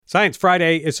Science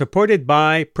Friday is supported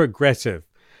by Progressive.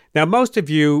 Now, most of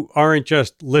you aren't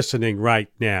just listening right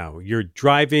now. You're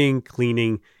driving,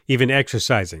 cleaning, even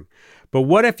exercising. But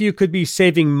what if you could be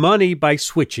saving money by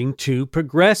switching to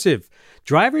Progressive?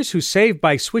 Drivers who save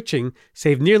by switching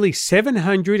save nearly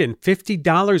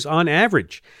 $750 on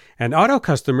average. And auto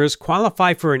customers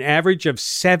qualify for an average of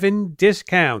 7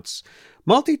 discounts.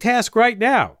 Multitask right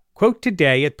now. Quote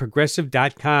today at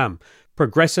Progressive.com.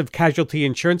 Progressive Casualty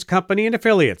Insurance Company and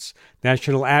Affiliates.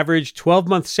 National average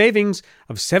 12-month savings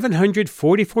of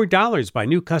 $744 by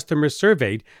new customers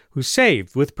surveyed who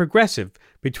saved with Progressive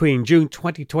between June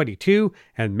 2022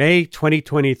 and May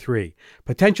 2023.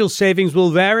 Potential savings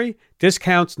will vary.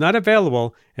 Discounts not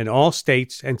available in all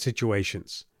states and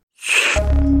situations.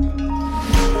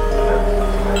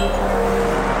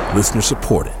 Listener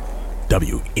supported.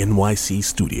 WNYC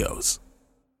Studios.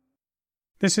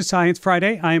 This is Science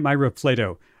Friday. I'm Ira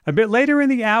Flato. A bit later in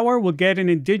the hour, we'll get an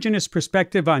Indigenous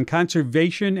perspective on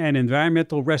conservation and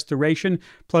environmental restoration,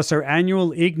 plus our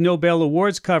annual Ignobel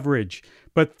Awards coverage.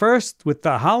 But first, with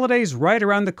the holidays right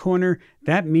around the corner,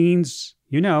 that means,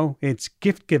 it's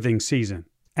gift-giving season.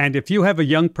 And if you have a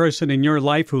young person in your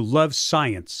life who loves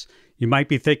science, you might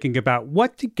be thinking about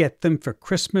what to get them for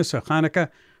Christmas or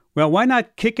Hanukkah. Well, why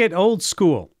not kick it old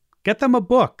school? Get them a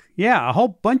book. Yeah, a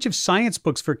whole bunch of science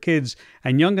books for kids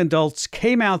and young adults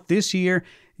came out this year.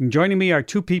 And joining me are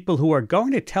two people who are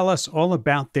going to tell us all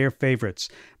about their favorites.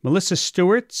 Melissa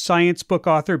Stewart, science book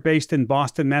author based in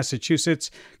Boston,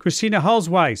 Massachusetts. Christina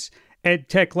Hulsweiss, ed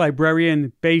tech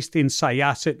librarian based in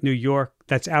Syosset, New York.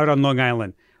 That's out on Long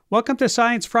Island. Welcome to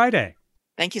Science Friday.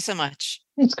 Thank you so much.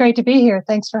 It's great to be here.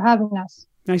 Thanks for having us.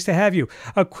 Nice to have you.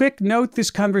 A quick note,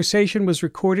 this conversation was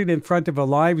recorded in front of a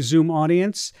live Zoom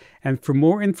audience. And for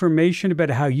more information about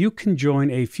how you can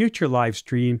join a future live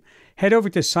stream, head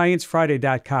over to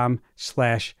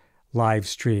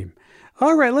sciencefriday.com/livestream.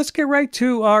 All right, let's get right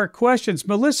to our questions.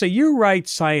 Melissa, you write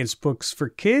science books for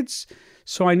kids,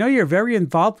 so I know you're very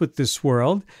involved with this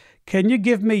world. Can you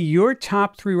give me your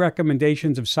top 3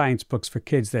 recommendations of science books for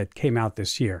kids that came out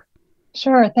this year?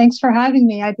 Sure. Thanks for having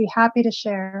me. I'd be happy to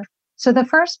share. So the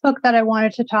first book that I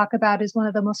wanted to talk about is one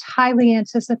of the most highly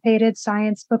anticipated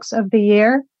science books of the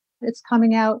year. It's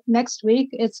coming out next week.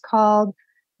 It's called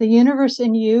The Universe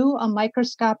in You, A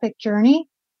Microscopic Journey.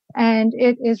 And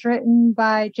it is written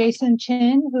by Jason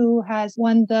Chin, who has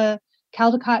won the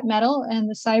Caldecott Medal and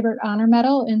the Seibert Honor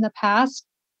Medal in the past.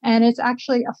 And it's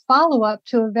actually a follow-up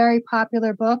to a very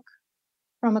popular book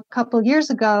from a couple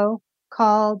years ago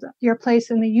called Your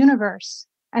Place in the Universe.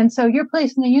 And so Your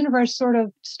Place in the Universe sort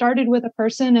of started with a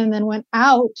person and then went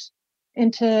out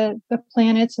into the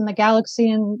planets and the galaxy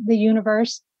and the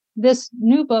universe. This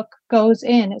new book goes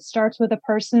in. It starts with a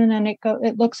person and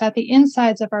it looks at the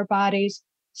insides of our bodies,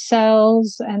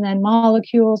 cells and then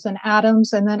molecules and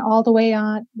atoms, and then all the way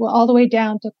down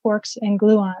to quarks and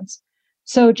gluons.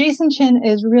 So Jason Chin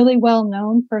is really well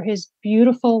known for his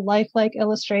beautiful lifelike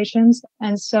illustrations.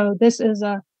 And so this is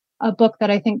a book that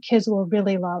I think kids will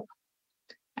really love.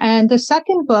 And the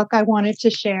second book I wanted to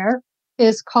share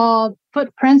is called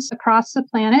Footprints Across the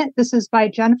Planet. This is by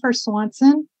Jennifer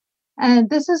Swanson. And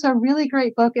this is a really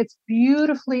great book. It's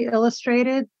beautifully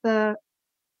illustrated. The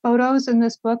photos in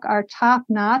this book are top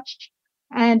notch.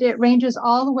 And it ranges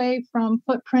all the way from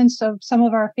footprints of some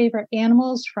of our favorite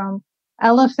animals, from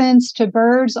elephants to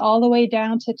birds, all the way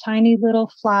down to tiny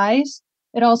little flies.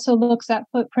 It also looks at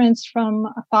footprints from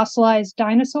fossilized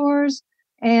dinosaurs,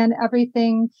 and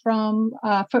everything from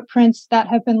footprints that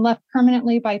have been left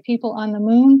permanently by people on the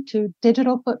moon to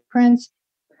digital footprints.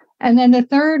 And then the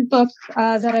third book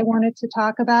that I wanted to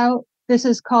talk about, this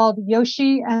is called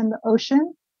Yoshi and the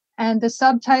Ocean. And the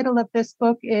subtitle of this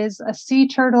book is A Sea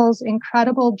Turtle's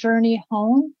Incredible Journey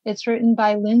Home. It's written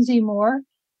by Lindsay Moore,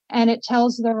 and it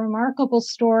tells the remarkable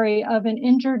story of an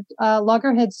injured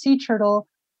loggerhead sea turtle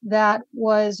that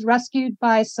was rescued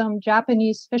by some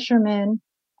Japanese fishermen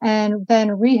and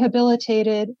then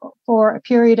rehabilitated for a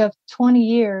period of 20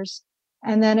 years,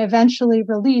 and then eventually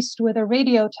released with a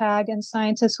radio tag, and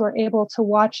scientists were able to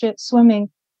watch it swimming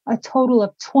a total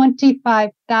of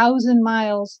 25,000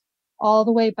 miles all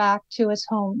the way back to his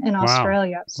home in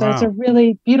Australia. So It's a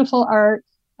really beautiful art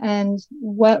and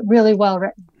really well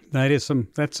written. That's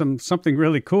something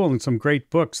really cool and some great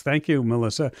books. Thank you,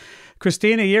 Melissa.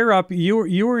 Christina, you're up.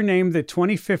 You were named the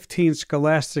 2015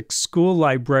 Scholastic School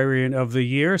Librarian of the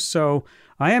Year, so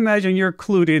I imagine you're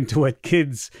clued into what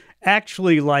kids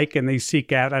actually like and they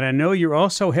seek out. And I know you're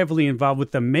also heavily involved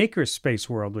with the makerspace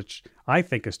world, which I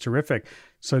think is terrific.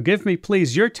 So give me,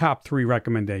 please, your top 3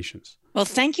 recommendations. Well,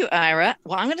 thank you, Ira.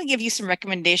 Well, I'm going to give you some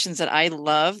recommendations that I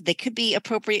love. They could be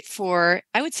appropriate for,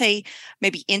 I would say,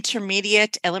 maybe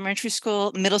intermediate, elementary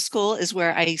school, middle school is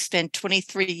where I spent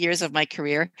 23 years of my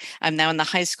career. I'm now in the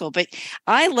high school, but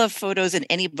I love photos in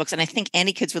any books, and I think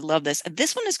any kids would love this.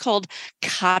 This one is called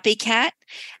Copycat,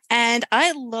 and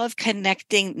I love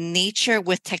connecting nature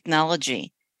with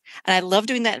technology. And I love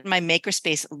doing that in my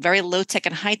makerspace, very low tech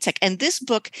and high tech. And this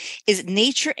book is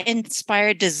nature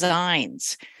inspired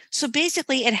designs. So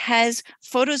basically, it has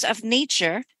photos of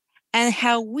nature and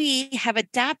how we have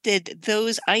adapted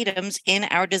those items in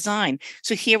our design.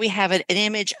 So here we have an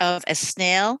image of a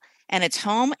snail and its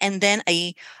home, and then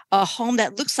a home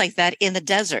that looks like that in the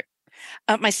desert.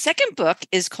 My second book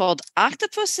is called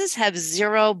Octopuses Have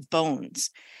Zero Bones.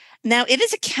 Now, it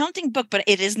is a counting book, but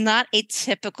it is not a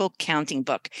typical counting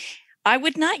book. I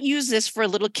would not use this for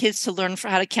little kids to learn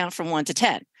how to count from 1 to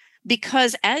 10.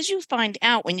 Because as you find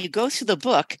out when you go through the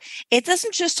book, it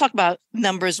doesn't just talk about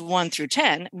numbers 1 through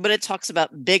 10, but it talks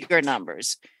about bigger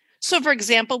numbers. So, for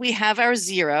example, we have our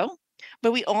 0,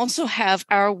 but we also have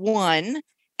our 1,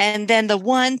 and then the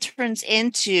 1 turns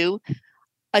into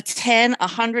a 10,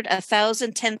 100,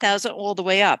 1,000, 10,000, all the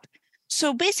way up.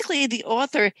 So basically, the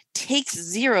author takes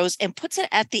zeros and puts it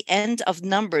at the end of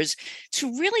numbers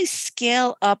to really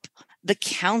scale up the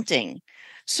counting.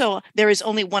 So there is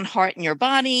only one heart in your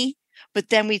body, but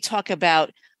then we talk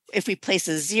about if we place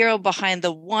a 0 behind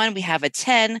the 1, we have a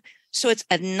 10. So it's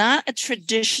not a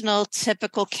traditional,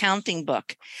 typical counting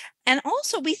book. And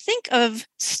also we think of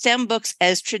STEM books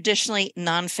as traditionally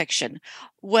nonfiction.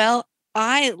 Well,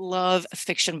 I love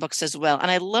fiction books as well. And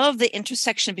I love the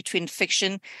intersection between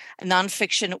fiction and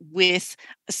nonfiction with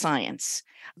science.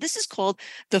 This is called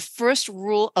The First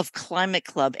Rule of Climate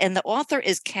Club. And the author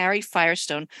is Carrie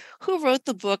Firestone, who wrote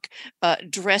the book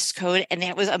Dress Code. And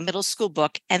it was a middle school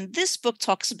book. And this book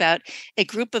talks about a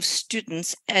group of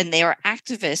students, and they are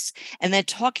activists, and they're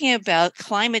talking about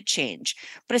climate change.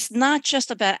 But it's not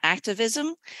just about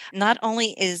activism. Not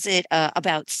only is it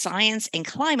about science and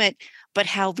climate, but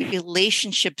how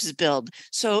relationships build.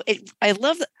 So I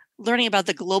love learning about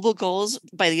the global goals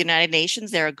by the United Nations.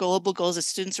 There are global goals that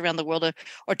students around the world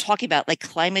are talking about, like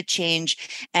climate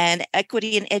change and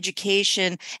equity in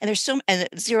education. And there's and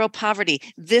zero poverty.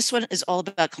 This one is all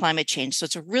about climate change. So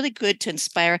it's really good to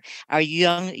inspire our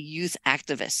young youth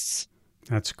activists.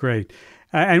 That's great.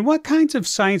 And what kinds of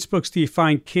science books do you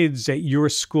find kids at your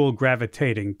school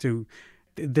gravitating to?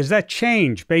 Does that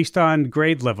change based on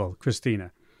grade level,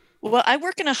 Christina? Well, I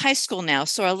work in a high school now,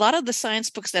 so a lot of the science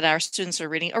books that our students are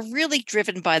reading are really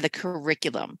driven by the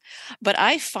curriculum. But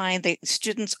I find that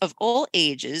students of all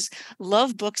ages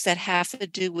love books that have to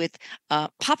do with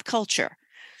pop culture.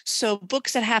 So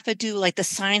books that have to do like the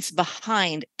science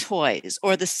behind toys,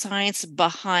 or the science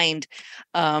behind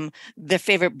their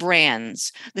favorite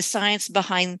brands, the science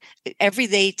behind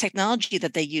everyday technology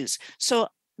that they use. So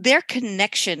their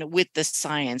connection with the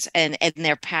science and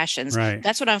their passions, right.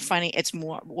 That's what I'm finding. It's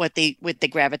more what they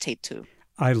gravitate to.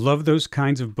 I love those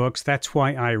kinds of books. That's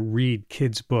why I read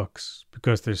kids' books,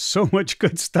 because there's so much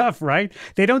good stuff, right?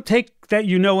 They don't take that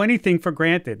you know anything for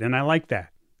granted, and I like that.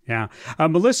 Yeah.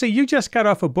 Melissa, you just got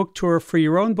off a book tour for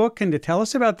your own book. Can you tell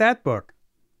us about that book?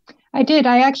 I did.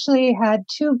 I actually had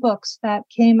 2 books that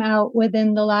came out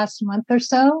within the last month or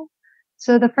so.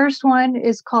 So the first one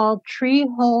is called Tree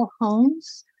Hole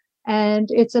Homes, and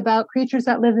it's about creatures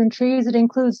that live in trees. It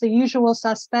includes the usual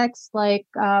suspects like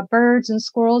birds and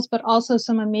squirrels, but also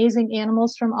some amazing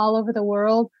animals from all over the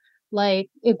world, like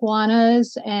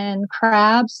iguanas and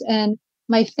crabs. And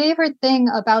my favorite thing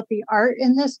about the art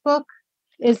in this book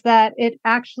is that it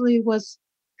actually was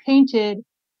painted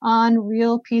on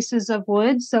real pieces of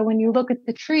wood. So when you look at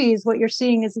the trees, what you're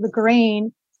seeing is the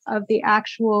grain of the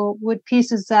actual wood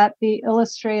pieces that the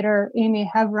illustrator Amy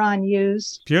Hevron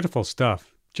used. Beautiful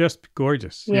stuff. Just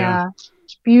gorgeous. Yeah.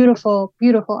 Beautiful,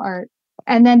 beautiful art.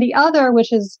 And then the other,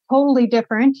 which is totally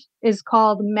different, is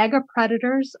called Mega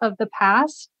Predators of the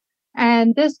Past.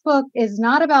 And this book is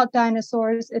not about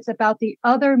dinosaurs. It's about the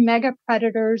other mega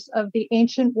predators of the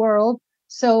ancient world.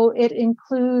 So it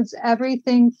includes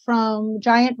everything from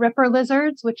giant ripper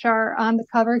lizards, which are on the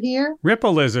cover here. Ripper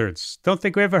lizards. Don't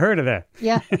think we ever heard of that.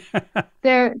 Yeah.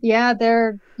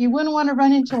 You wouldn't want to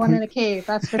run into one in a cave,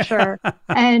 that's for sure.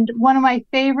 And one of my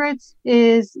favorites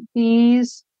is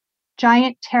these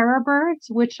giant terror birds,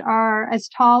 which are as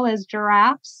tall as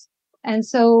giraffes. And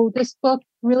so this book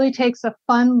really takes a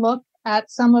fun look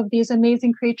at some of these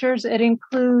amazing creatures. It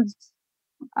includes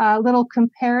little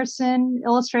comparison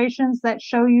illustrations that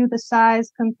show you the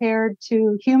size compared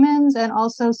to humans and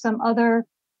also some other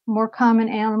more common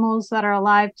animals that are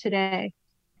alive today.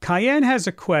 Cayenne has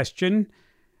a question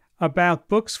about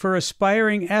books for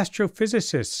aspiring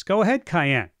astrophysicists. Go ahead,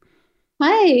 Cayenne.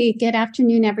 Hi, good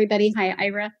afternoon, everybody. Hi,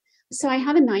 Ira. So I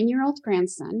have a 9-year-old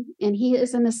grandson, and he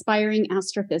is an aspiring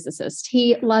astrophysicist.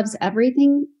 He loves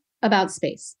everything about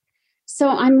space. So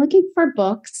I'm looking for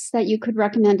books that you could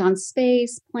recommend on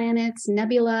space, planets,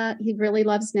 nebula. He really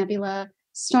loves nebula,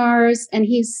 stars, and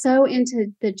he's so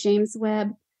into the James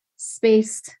Webb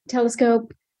Space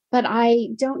Telescope. But I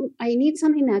need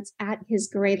something that's at his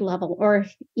grade level, or,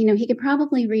 he could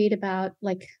probably read about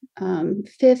like 5th,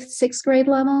 6th grade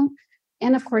level.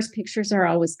 And of course, pictures are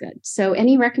always good. So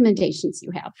any recommendations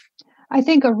you have? I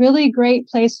think a really great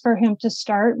place for him to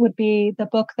start would be the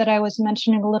book that I was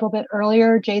mentioning a little bit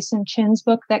earlier, Jason Chin's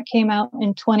book that came out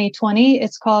in 2020.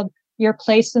 It's called Your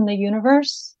Place in the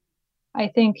Universe. I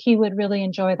think he would really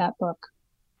enjoy that book.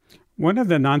 One of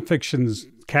the nonfiction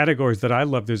categories that I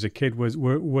loved as a kid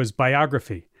was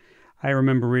biography. I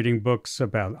remember reading books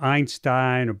about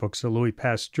Einstein or books of Louis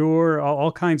Pasteur,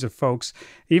 all kinds of folks.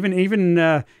 Even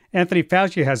Anthony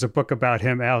Fauci has a book about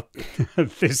him out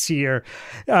this year.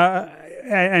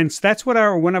 And that's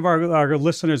what one of our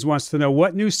listeners wants to know.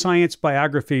 What new science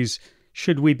biographies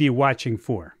should we be watching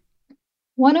for?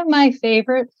 One of my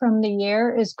favorite from the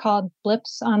year is called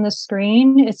Blips on the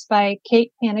Screen. It's by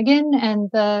Kate Hannigan,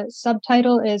 and the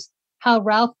subtitle is How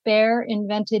Ralph Baer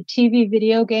Invented TV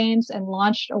Video Games and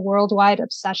Launched a Worldwide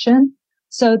Obsession.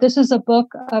 So this is a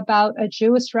book about a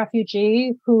Jewish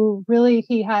refugee who really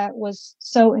was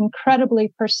so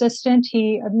incredibly persistent.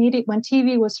 When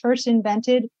TV was first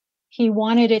invented, he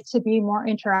wanted it to be more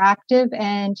interactive,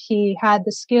 and he had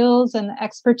the skills and the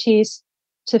expertise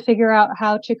to figure out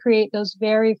how to create those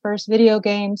very first video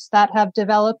games that have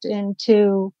developed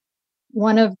into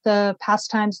one of the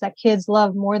pastimes that kids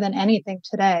love more than anything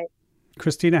today.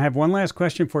 Christina, I have one last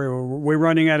question for you. We're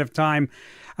running out of time.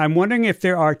 I'm wondering if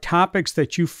there are topics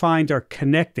that you find are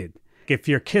connected. If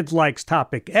your kid likes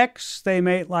topic X, they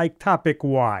may like topic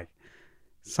Y.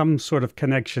 Some sort of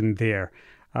connection there.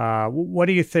 What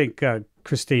do you think,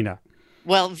 Christina?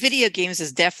 Well, video games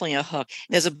is definitely a hook.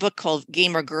 There's a book called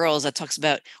Gamer Girls that talks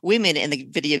about women in the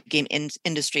video game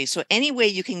industry. So any way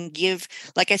you can give,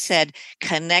 like I said,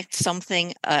 connect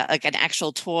something like an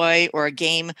actual toy or a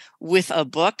game with a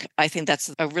book, I think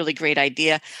that's a really great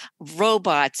idea.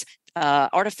 Robots,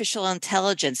 artificial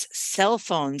intelligence, cell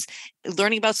phones,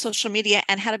 learning about social media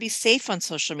and how to be safe on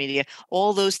social media.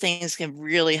 All those things can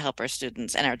really help our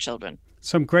students and our children.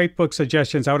 Some great book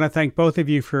suggestions. I want to thank both of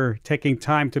you for taking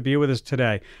time to be with us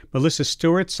today. Melissa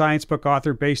Stewart, science book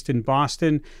author based in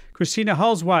Boston. Christina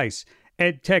Hulsweiss,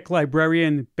 ed tech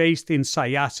librarian based in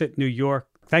Syosset, New York.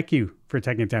 Thank you for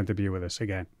taking time to be with us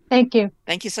again. Thank you.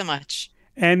 Thank you so much.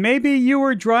 And maybe you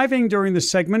were driving during the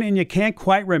segment and you can't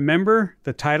quite remember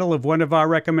the title of one of our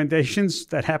recommendations.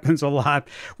 That happens a lot.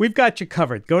 We've got you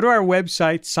covered. Go to our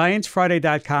website,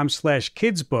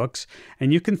 sciencefriday.com/kidsbooks,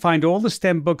 and you can find all the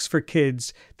STEM books for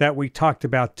kids that we talked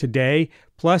about today,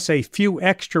 plus a few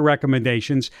extra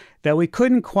recommendations that we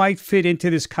couldn't quite fit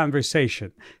into this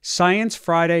conversation.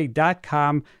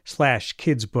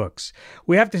 sciencefriday.com/kidsbooks.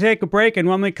 We have to take a break, and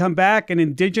when we come back, an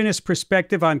Indigenous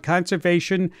perspective on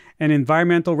conservation and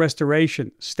environmental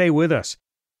restoration. Stay with us.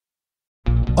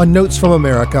 On Notes from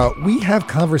America, we have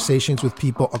conversations with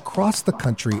people across the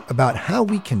country about how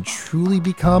we can truly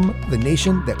become the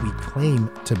nation that we claim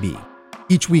to be.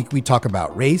 Each week, we talk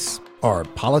about race, our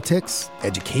politics,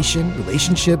 education,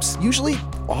 relationships, usually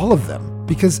all of them,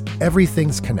 because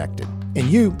everything's connected. And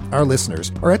you, our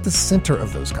listeners, are at the center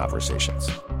of those conversations.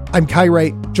 I'm Kai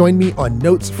Wright. Join me on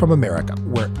Notes from America,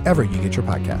 wherever you get your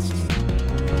podcasts.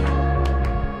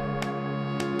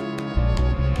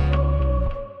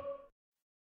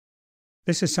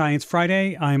 This is Science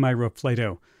Friday. I'm Ira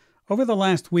Flato. Over the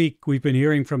last week, we've been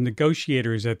hearing from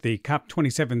negotiators at the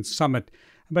COP27 summit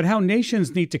about how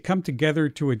nations need to come together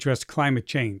to address climate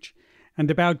change, and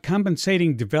about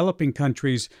compensating developing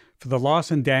countries for the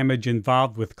loss and damage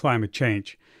involved with climate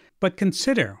change. But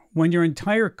consider when your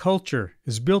entire culture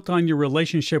is built on your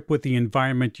relationship with the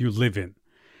environment you live in.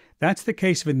 That's the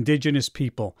case of Indigenous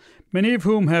people, many of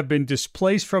whom have been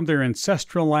displaced from their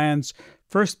ancestral lands,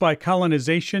 first by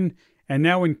colonization and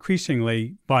now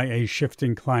increasingly by a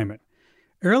shifting climate.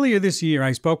 Earlier this year,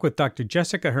 I spoke with Dr.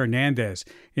 Jessica Hernandez,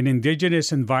 an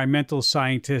Indigenous environmental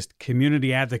scientist,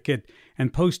 community advocate,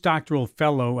 and postdoctoral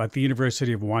fellow at the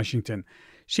University of Washington.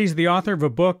 She's the author of a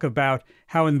book about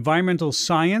how environmental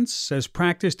science, as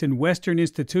practiced in Western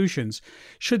institutions,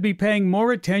 should be paying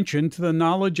more attention to the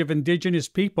knowledge of Indigenous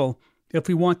people if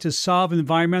we want to solve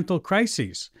environmental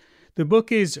crises. The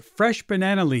book is Fresh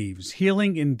Banana Leaves,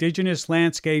 Healing Indigenous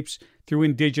Landscapes Through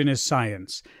Indigenous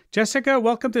Science. Jessica,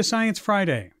 welcome to Science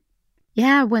Friday.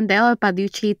 Yeah, Wendell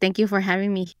Paducci, thank you for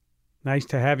having me. Nice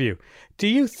to have you. Do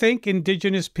you think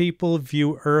Indigenous people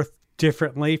view Earth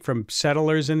differently from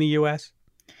settlers in the U.S.?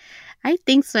 I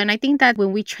think so. And I think that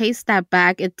when we trace that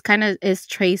back, it kind of is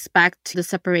traced back to the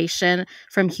separation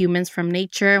from humans from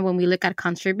nature. When we look at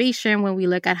conservation, when we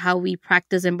look at how we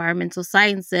practice environmental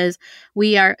sciences,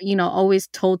 we are, always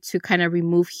told to kind of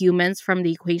remove humans from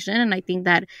the equation. And I think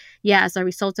that, as a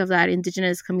result of that,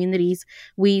 Indigenous communities,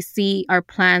 we see our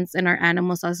plants and our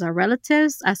animals as our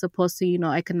relatives, as opposed to,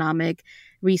 economic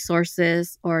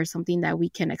resources or something that we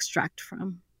can extract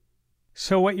from.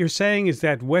 So what you're saying is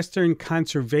that Western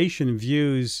conservation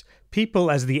views people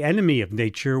as the enemy of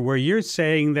nature, where you're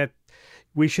saying that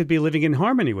we should be living in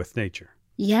harmony with nature.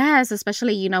 Yes,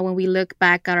 especially, when we look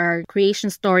back at our creation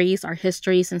stories, our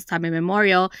history since time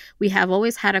immemorial, we have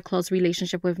always had a close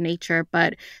relationship with nature.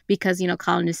 But because,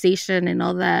 colonization and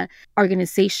all the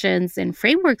organizations and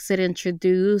frameworks it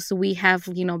introduced, we have,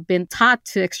 been taught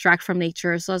to extract from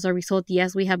nature. So as a result,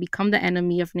 yes, we have become the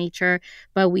enemy of nature,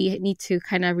 but we need to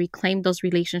kind of reclaim those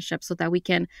relationships so that we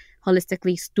can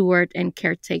holistically steward and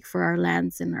caretake for our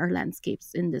lands and our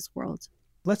landscapes in this world.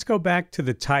 Let's go back to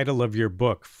the title of your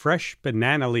book, Fresh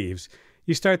Banana Leaves.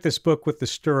 You start this book with the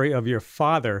story of your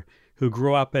father who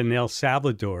grew up in El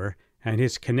Salvador and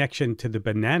his connection to the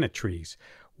banana trees.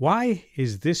 Why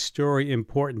is this story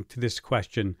important to this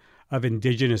question of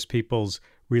Indigenous people's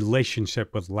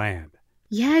relationship with land?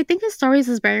 Yeah, I think the stories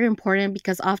is very important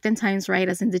because oftentimes, right,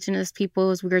 as Indigenous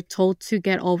peoples, we're told to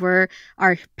get over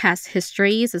our past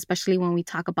histories, especially when we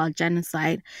talk about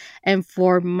genocide. And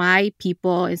for my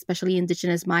people, especially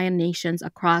Indigenous Mayan nations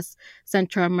across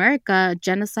Central America,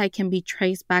 genocide can be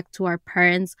traced back to our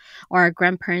parents' or our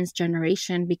grandparents'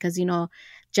 generation because,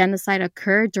 genocide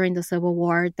occurred during the Civil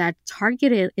War that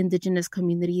targeted Indigenous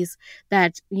communities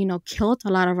that, killed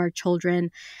a lot of our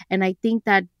children. And I think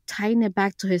that tying it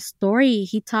back to his story,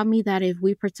 he taught me that if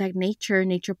we protect nature,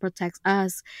 nature protects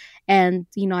us. And,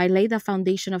 I laid the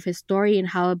foundation of his story and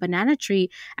how a banana tree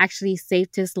actually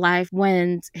saved his life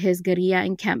when his guerrilla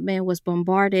encampment was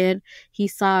bombarded. He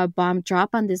saw a bomb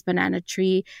drop on this banana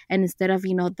tree. And instead of,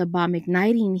 the bomb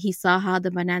igniting, he saw how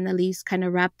the banana leaves kind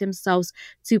of wrapped themselves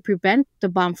to prevent the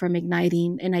bomb from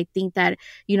igniting. And I think that,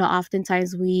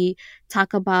 oftentimes we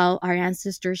talk about our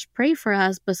ancestors pray for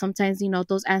us, but sometimes,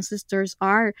 those ancestors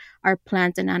are our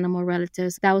plant and animal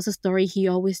relatives. That was a story he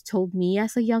always told me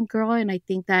as a young girl. And I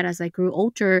think that as I grew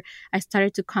older, I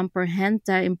started to comprehend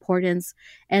the importance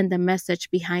and the message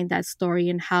behind that story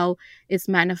and how it's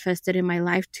manifested in my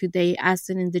life today as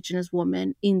an Indigenous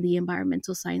woman in the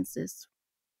environmental sciences.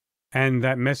 And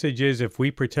that message is if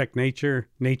we protect nature,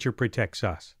 nature protects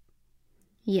us.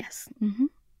 Yes. Mm-hmm.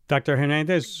 Dr.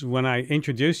 Hernandez, when I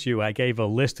introduced you, I gave a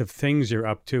list of things you're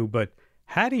up to, but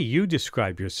how do you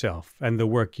describe yourself and the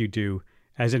work you do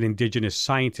as an Indigenous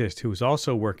scientist who's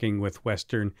also working with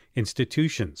Western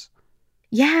institutions?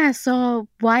 Yeah, so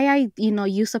why I,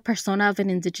 use a persona of an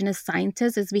Indigenous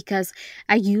scientist is because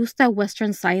I use the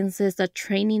Western sciences, the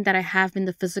training that I have in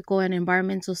the physical and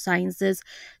environmental sciences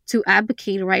to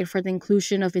advocate, right, for the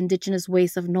inclusion of Indigenous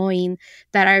ways of knowing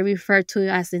that I refer to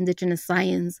as Indigenous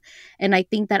science. And I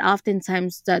think that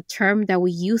oftentimes the term that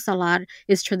we use a lot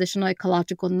is traditional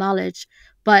ecological knowledge.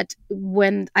 But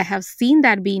when I have seen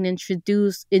that being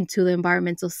introduced into the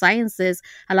environmental sciences,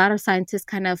 a lot of scientists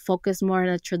kind of focus more on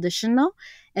the traditional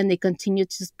and they continue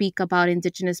to speak about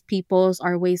Indigenous peoples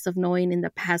or ways of knowing in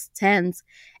the past tense.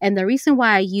 And the reason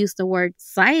why I use the word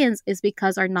science is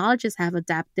because our knowledges have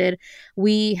adapted.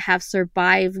 We have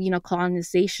survived,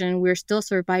 colonization. We're still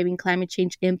surviving climate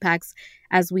change impacts.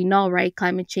 As we know, right,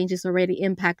 climate change is already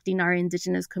impacting our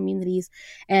Indigenous communities.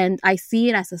 And I see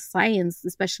it as a science,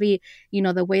 especially,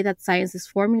 the way that science is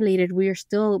formulated. We are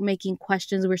still making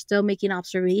questions. We're still making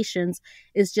observations.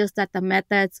 It's just that the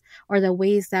methods or the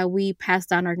ways that we pass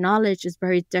down our knowledge is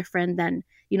very different than,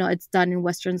 it's done in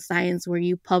Western science where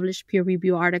you publish peer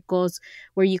review articles,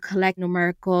 where you collect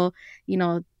numerical,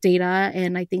 data.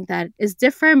 And I think that is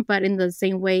different, but in the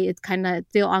same way, it's kind of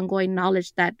still ongoing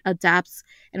knowledge that adapts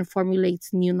and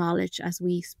formulates new knowledge as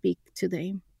we speak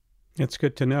today. It's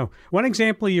good to know. One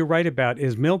example you write about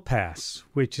is milpas,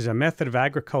 which is a method of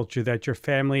agriculture that your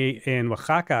family in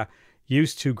Oaxaca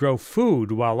used to grow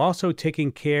food while also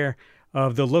taking care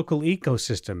of the local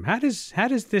ecosystem. How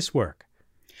does this work?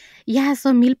 Yeah,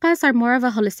 so milpas are more of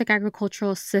a holistic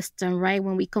agricultural system, right?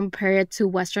 When we compare it to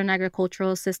Western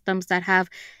agricultural systems that have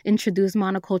introduced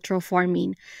monocultural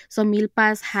farming. So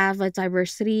milpas have a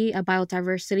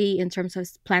biodiversity in terms of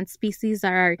plant species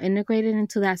that are integrated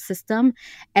into that system.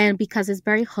 And because it's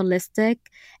very holistic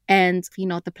and,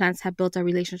 the plants have built a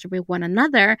relationship with one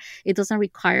another, it doesn't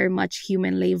require much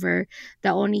human labor. The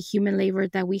only human labor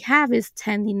that we have is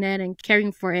tending it and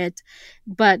caring for it,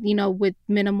 but with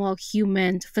minimal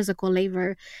human physical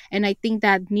labor. And I think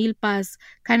that milpas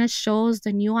kind of shows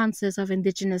the nuances of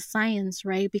indigenous science,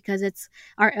 right? Because it's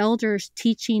our elders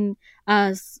teaching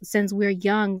us since we're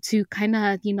young to kind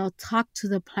of talk to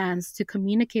the plants, to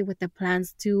communicate with the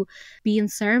plants, to be in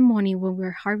ceremony when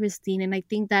we're harvesting. And I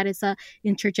think that is a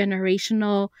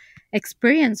intergenerational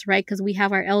experience, right? Because we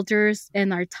have our elders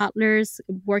and our toddlers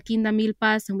working the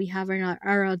milpas, and we have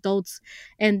our adults,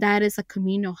 and that is a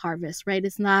communal harvest, right?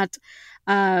 It's not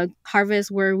a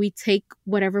harvest where we take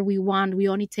whatever we want. We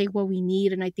only take what we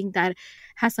need. And I think that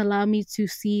has allowed me to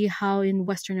see how in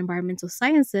Western environmental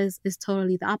sciences is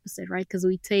totally the opposite, right? Because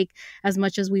we take as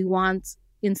much as we want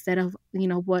instead of,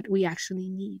 what we actually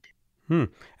need.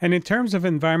 And in terms of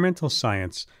environmental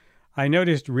science, I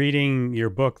noticed reading your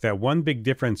book that one big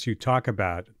difference you talk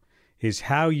about is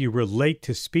how you relate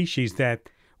to species that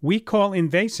we call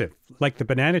invasive, like the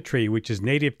banana tree, which is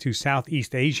native to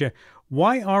Southeast Asia.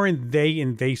 Why aren't they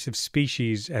invasive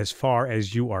species as far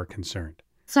as you are concerned?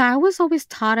 So I was always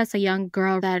taught as a young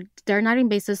girl that they're not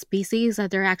invasive species,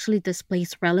 that they're actually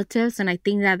displaced relatives. And I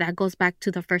think that that goes back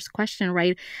to the first question,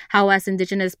 right? How as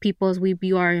indigenous peoples, we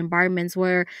view our environments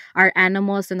where our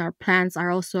animals and our plants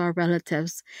are also our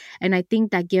relatives. And I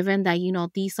think that given that,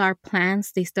 these are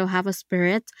plants, they still have a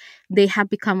spirit, they have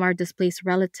become our displaced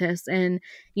relatives. And,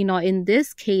 in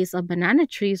this case of banana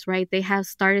trees, right, they have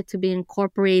started to be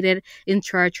incorporated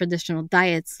into our traditional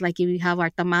diets. Like if you have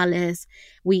our tamales,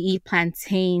 we eat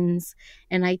plantains.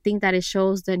 And I think that it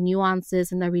shows the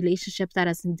nuances and the relationship that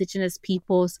as indigenous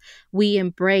peoples, we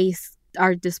embrace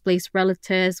our displaced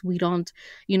relatives. We don't,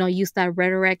 use that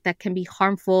rhetoric that can be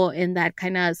harmful and that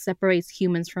kind of separates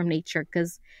humans from nature.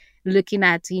 Because looking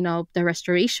at, the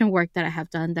restoration work that I have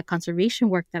done, the conservation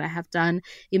work that I have done,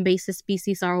 invasive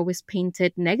species are always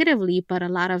painted negatively, but a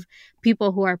lot of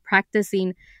people who are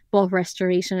practicing both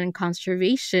restoration and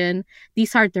conservation,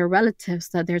 these are their relatives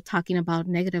that they're talking about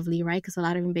negatively, right? Because a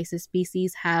lot of invasive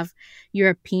species have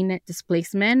European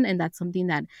displacement, and that's something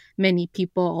that many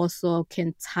people also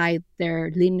can tie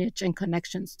their lineage and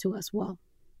connections to as well.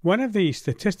 One of the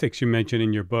statistics you mentioned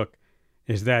in your book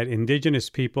is that indigenous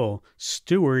people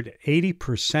steward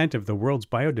 80% of the world's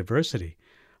biodiversity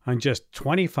on just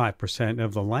 25%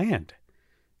 of the land.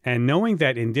 And knowing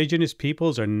that indigenous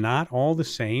peoples are not all the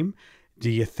same, do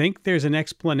you think there's an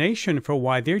explanation for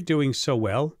why they're doing so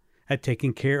well at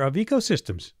taking care of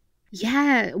ecosystems?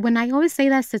 Yeah, when I always say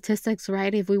that statistics,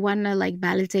 right, if we want to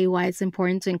validate why it's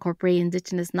important to incorporate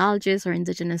indigenous knowledges or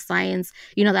indigenous science,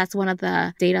 that's one of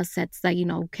the data sets that,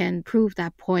 can prove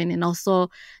that point. And also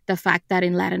the fact that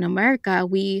in Latin America,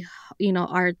 we,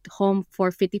 are home for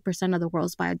 50% of the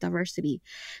world's biodiversity.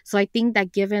 So I think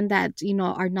that given that,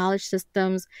 our knowledge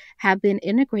systems have been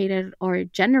integrated or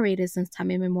generated since time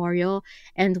immemorial,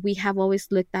 and we have always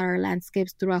looked at our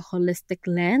landscapes through a holistic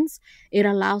lens, it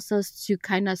allows us to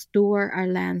kind of our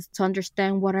lands, to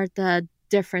understand what are the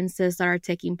differences that are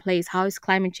taking place, how is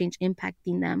climate change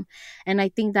impacting them. And I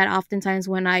think that oftentimes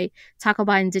when I talk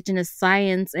about indigenous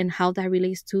science and how that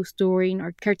relates to storing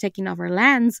or caretaking of our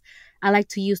lands, I like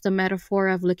to use the metaphor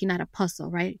of looking at a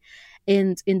puzzle, right?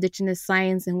 In indigenous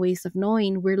science and ways of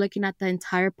knowing, we're looking at the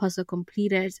entire puzzle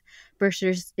completed,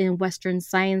 versus in Western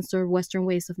science or Western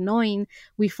ways of knowing,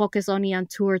 we focus only on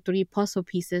 2 or 3 puzzle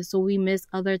pieces. So we miss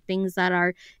other things that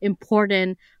are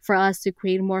important for us to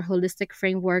create more holistic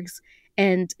frameworks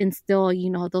and instill,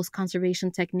 those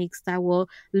conservation techniques that will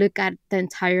look at the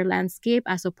entire landscape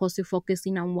as opposed to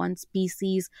focusing on one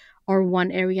species or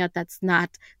one area that's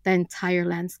not the entire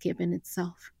landscape in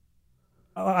itself.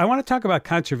 I want to talk about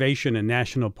conservation and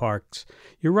national parks.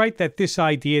 You're right that this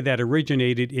idea that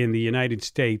originated in the United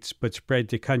States but spread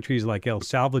to countries like El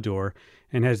Salvador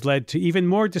and has led to even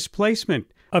more displacement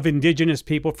of indigenous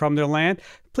people from their land.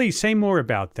 Please say more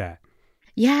about that.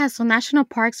 Yeah, so national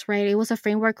parks, right? It was a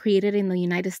framework created in the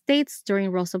United States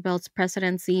during Roosevelt's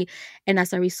presidency. And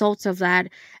as a result of that,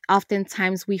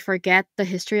 oftentimes we forget the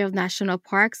history of national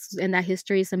parks, and that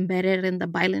history is embedded in the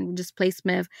violent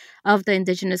displacement of the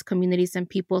indigenous communities and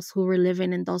peoples who were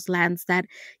living in those lands that,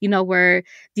 were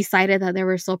decided that they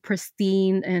were so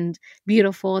pristine and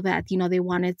beautiful that, they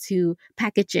wanted to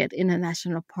package it in a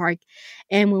national park.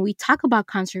 And when we talk about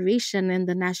conservation and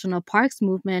the national parks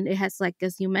movement, it has, like,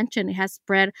 as you mentioned, it has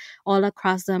spread all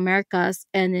across the Americas.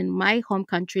 And in my home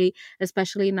country,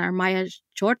 especially in our Maya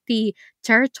Chorti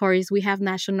territories, we have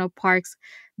national parks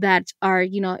that are,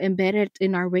 embedded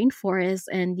in our rainforests.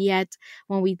 And yet,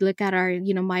 when we look at our,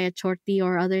 Maya Chorti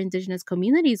or other indigenous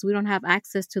communities, we don't have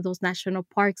access to those national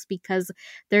parks because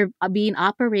they're being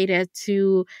operated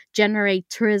to generate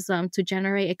tourism, to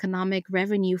generate economic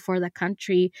revenue for the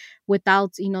country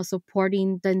without,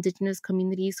 supporting the indigenous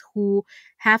communities who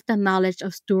have the knowledge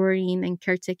of stewarding and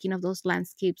caretaking of those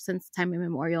landscapes since time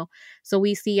immemorial. So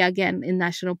we see again in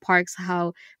national parks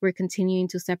how we're continuing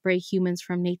to separate humans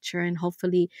from nature, and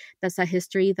hopefully that's a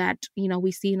history that,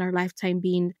 we see in our lifetime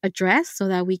being addressed so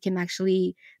that we can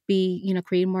actually be,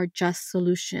 creating more just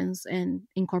solutions and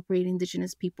incorporate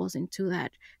indigenous peoples into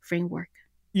that framework.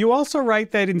 You also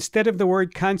write that instead of the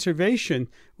word conservation,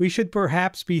 we should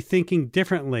perhaps be thinking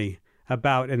differently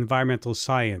about environmental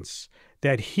science,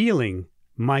 that healing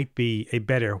might be a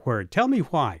better word. Tell me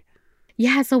why.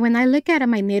 Yeah, so when I look at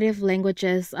my native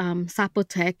languages,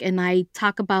 Zapotec, and I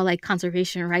talk about like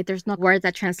conservation, right? There's no word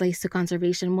that translates to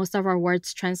conservation. Most of our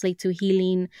words translate to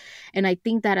healing. And I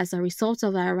think that as a result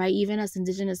of that, right, even as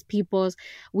indigenous peoples,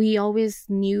 we always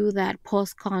knew that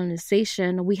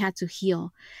post-colonization, we had to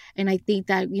heal. And I think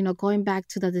that, going back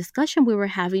to the discussion we were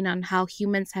having on how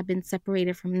humans have been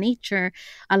separated from nature,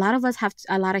 a lot of us have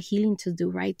a lot of healing to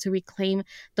do, right? To reclaim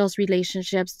those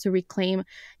relationships, to reclaim,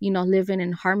 living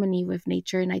in harmony with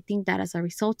nature. And I think that as a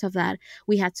result of that,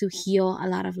 we had to heal a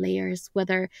lot of layers,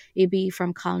 whether it be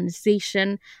from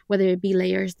colonization, whether it be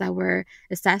layers that were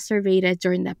exacerbated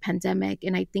during the pandemic.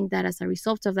 And I think that as a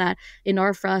result of that, in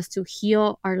order for us to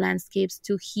heal our landscapes,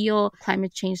 to heal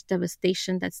climate change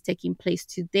devastation that's taking place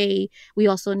today, we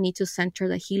also need to center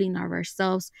the healing of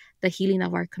ourselves, the healing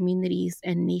of our communities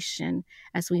and nation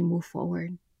as we move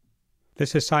forward.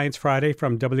 This is Science Friday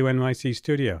from WNYC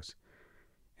Studios.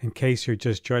 In case you're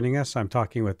just joining us, I'm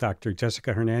talking with Dr.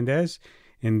 Jessica Hernandez,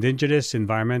 Indigenous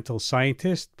environmental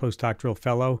scientist, postdoctoral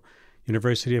fellow,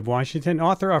 University of Washington,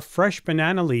 author of Fresh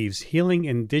Banana Leaves, Healing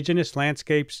Indigenous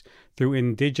Landscapes Through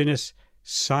Indigenous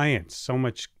Science. So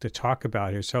much to talk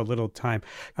about here, so little time.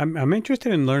 I'm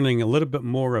interested in learning a little bit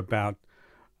more about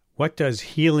what does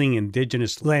healing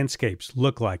indigenous landscapes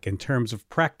look like in terms of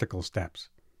practical steps.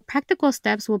 Practical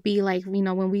steps will be like,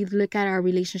 when we look at our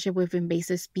relationship with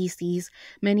invasive species,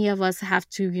 many of us have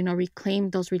to,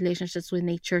 reclaim those relationships with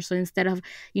nature. So instead of,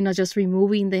 just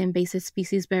removing the invasive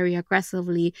species very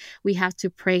aggressively, we have to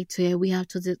pray to it. We have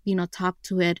to, talk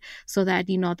to it so that,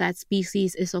 that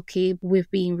species is okay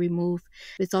with being removed.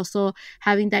 It's also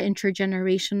having that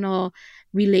intergenerational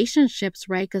relationships,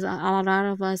 right? Because a lot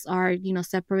of us are,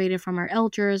 separated from our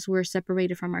elders. We're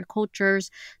separated from our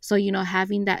cultures. So,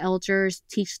 having that elders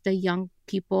teach the young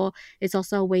people is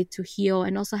also a way to heal,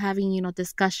 and also having,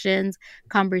 discussions,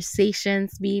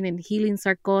 conversations, being in healing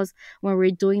circles when we're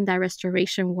doing that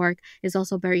restoration work is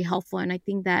also very helpful. And I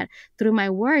think that through my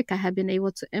work, I have been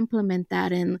able to implement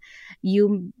that. And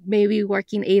you may be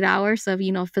working 8 hours of,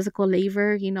 physical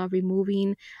labor,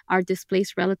 removing our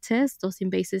displaced relatives, those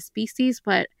invasive species,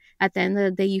 but at the end of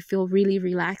the day, you feel really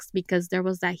relaxed because there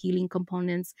was that healing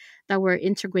components that were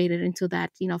integrated into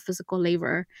that, physical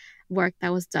labor work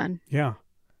that was done. Yeah.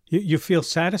 You feel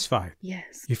satisfied.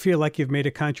 Yes. You feel like you've made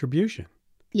a contribution.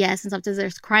 Yes, and sometimes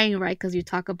there's crying, right? Because you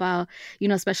talk about,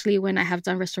 especially when I have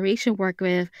done restoration work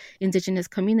with indigenous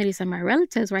communities and my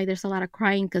relatives, right? There's a lot of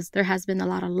crying because there has been a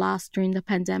lot of loss during the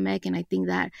pandemic. And I think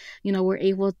that, we're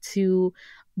able to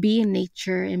be in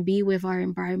nature and be with our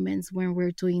environments when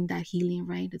we're doing that healing,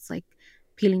 right? It's like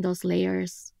peeling those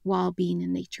layers while being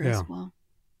in nature as well.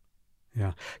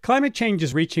 Yeah. Climate change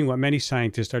is reaching what many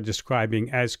scientists are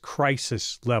describing as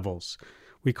crisis levels.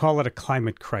 We call it a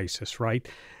climate crisis, right?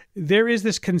 There is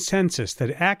this consensus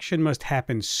that action must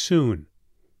happen soon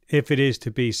if it is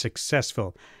to be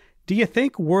successful. Do you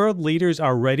think world leaders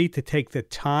are ready to take the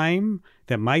time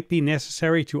that might be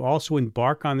necessary to also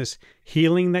embark on this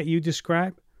healing that you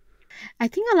describe? I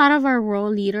think a lot of our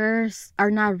world leaders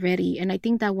are not ready. And I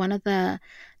think that one of the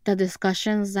the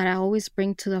discussions that I always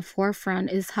bring to the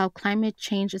forefront is how climate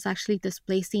change is actually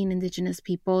displacing Indigenous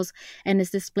peoples and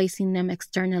is displacing them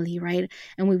externally, right?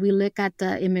 And when we look at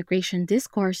the immigration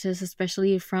discourses,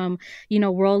 especially from,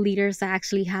 world leaders that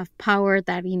actually have power,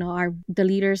 that, are the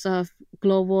leaders of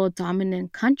global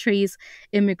dominant countries,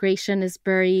 immigration is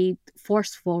very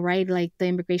forceful, right? Like the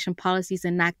immigration policies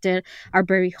enacted are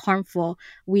very harmful.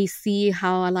 We see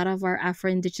how a lot of our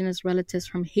Afro-Indigenous relatives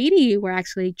from Haiti were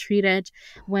actually treated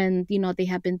when, they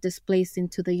have been displaced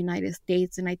into the United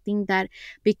States. And I think that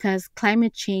because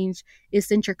climate change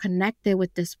is interconnected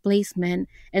with displacement,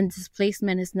 and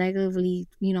displacement is negatively,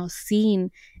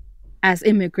 seen as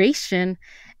immigration,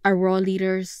 our world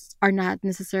leaders are not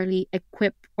necessarily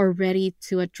equipped or ready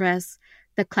to address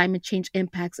the climate change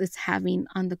impacts it's having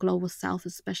on the global south,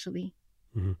 especially.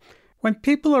 Mm-hmm. When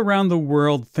people around the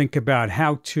world think about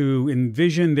how to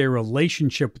envision their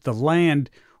relationship with the land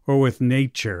or with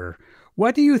nature,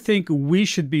 what do you think we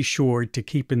should be sure to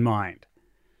keep in mind?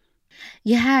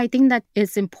 Yeah, I think that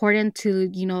it's important to,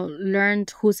 learn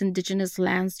whose Indigenous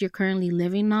lands you're currently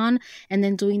living on, and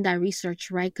then doing that research,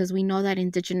 right? Because we know that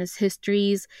Indigenous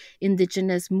histories,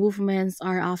 Indigenous movements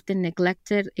are often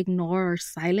neglected, ignored, or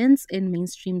silenced in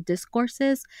mainstream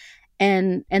discourses.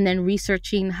 And then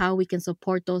researching how we can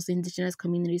support those Indigenous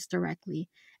communities directly.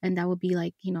 And that would be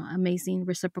like, amazing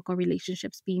reciprocal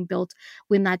relationships being built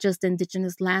with not just the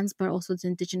Indigenous lands, but also the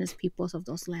Indigenous peoples of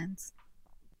those lands.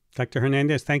 Dr.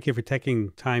 Hernandez, thank you for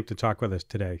taking time to talk with us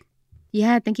today.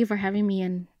 Yeah, thank you for having me.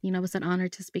 And, it was an honor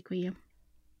to speak with you.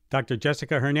 Dr.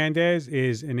 Jessica Hernandez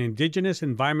is an Indigenous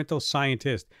environmental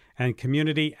scientist and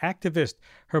community activist.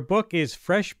 Her book is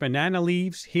Fresh Banana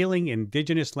Leaves, Healing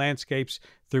Indigenous Landscapes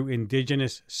Through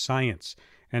Indigenous Science.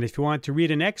 And if you want to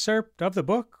read an excerpt of the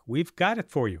book, we've got it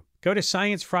for you. Go to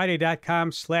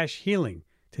sciencefriday.com/healing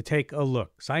to take a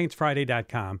look.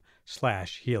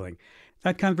 sciencefriday.com/healing.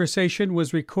 That conversation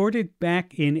was recorded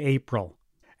back in April.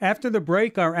 After the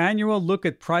break, our annual look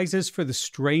at prizes for the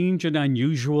strange and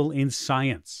unusual in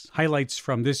science. Highlights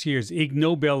from this year's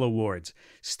Ignobel Awards.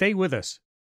 Stay with us.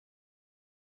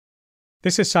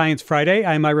 This is Science Friday.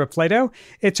 I'm Ira Flato.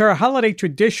 It's our holiday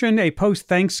tradition, a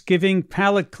post-Thanksgiving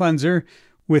palate cleanser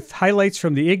with highlights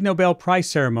from the Ignobel Prize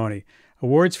ceremony.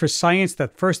 Awards for science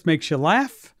that first makes you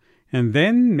laugh and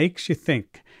then makes you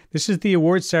think. This is the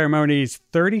awards ceremony's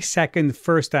 32nd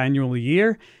first annual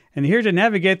year. And here to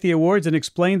navigate the awards and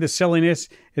explain the silliness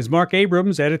is Mark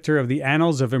Abrams, editor of the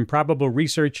Annals of Improbable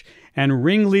Research and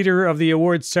ringleader of the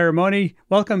awards ceremony.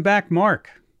 Welcome back, Mark.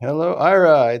 Hello,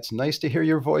 Ira. It's nice to hear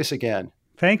your voice again.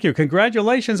 Thank you.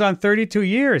 Congratulations on 32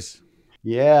 years.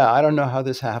 Yeah, I don't know how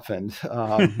this happened,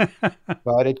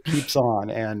 but it keeps on,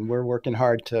 and we're working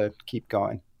hard to keep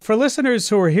going. For listeners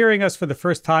who are hearing us for the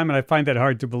first time, and I find that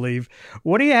hard to believe,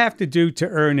 what do you have to do to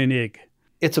earn an Ig?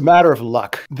 It's a matter of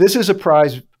luck. This is a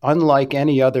prize unlike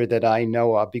any other that I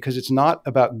know of because it's not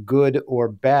about good or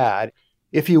bad.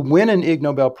 If you win an Ig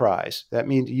Nobel Prize, that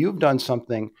means you've done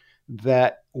something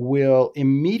that will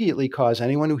immediately cause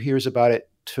anyone who hears about it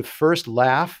to first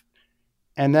laugh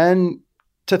and then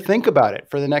to think about it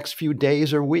for the next few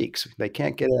days or weeks. They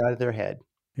can't get it out of their head.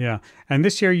 Yeah. And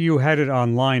this year you had it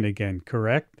online again,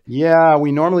 correct? Yeah,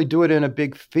 we normally do it in a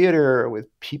big theater with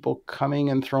people coming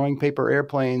and throwing paper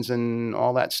airplanes and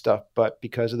all that stuff. But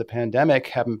because of the pandemic,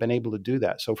 haven't been able to do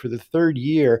that. So for the third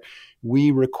year, we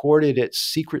recorded it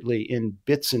secretly in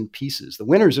bits and pieces. The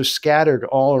winners are scattered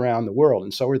all around the world,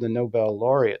 and so are the Nobel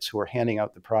laureates who are handing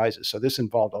out the prizes. So this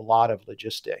involved a lot of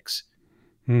logistics.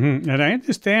 Mm-hmm. And I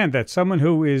understand that someone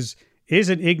who is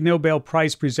an Ig Nobel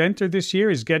Prize presenter this year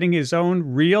is getting his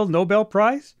own real Nobel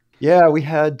Prize? Yeah, we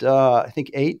had, I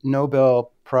think, 8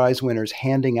 Nobel Prize winners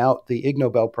handing out the Ig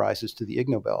Nobel Prizes to the Ig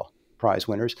Nobel Prize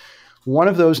winners. One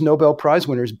of those Nobel Prize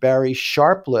winners, Barry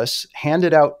Sharpless,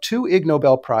 handed out 2 Ig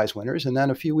Nobel Prize winners. And then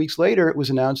a few weeks later, it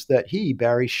was announced that he,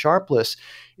 Barry Sharpless,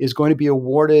 is going to be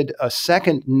awarded a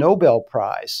second Nobel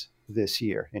Prize this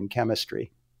year in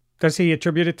chemistry. Does he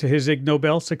attribute it to his Ig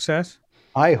Nobel success?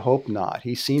 I hope not.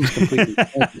 He seems completely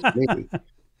to me.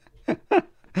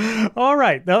 All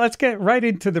right. Now let's get right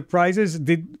into the prizes.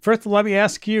 First, let me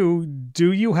ask you,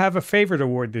 do you have a favorite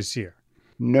award this year?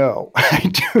 No,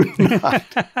 I do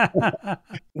not.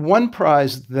 One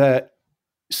prize that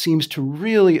seems to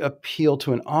really appeal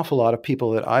to an awful lot of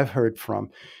people that I've heard from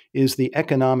is the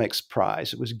Economics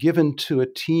Prize. It was given to a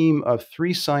team of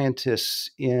 3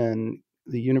 scientists in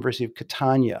the University of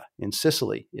Catania in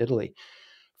Sicily, Italy,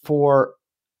 for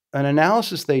an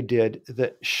analysis they did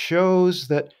that shows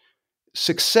that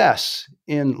success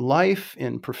in life,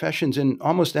 in professions, in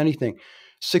almost anything,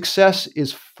 success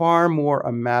is far more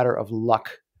a matter of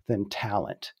luck than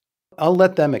talent. I'll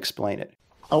let them explain it.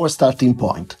 our starting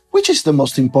point. Which is the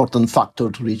most important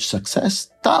factor to reach success,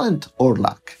 talent or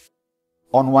luck?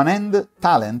 On one end,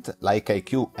 talent, like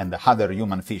IQ and other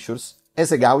human features,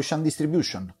 has a Gaussian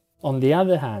distribution. On the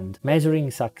other hand,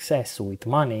 measuring success with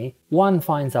money, one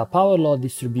finds a power law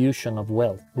distribution of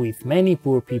wealth, with many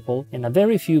poor people and a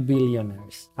very few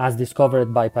billionaires, as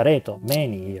discovered by Pareto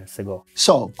many years ago.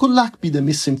 So, could luck be the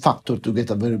missing factor to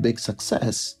get a very big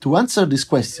success? To answer this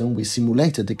question, we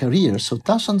simulated the careers of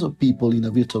thousands of people in a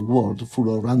virtual world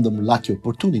full of random lucky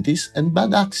opportunities and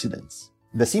bad accidents.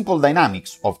 The simple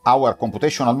dynamics of our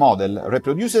computational model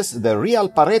reproduces the real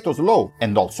Pareto's law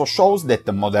and also shows that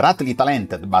moderately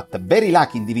talented but very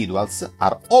lucky individuals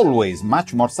are always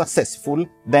much more successful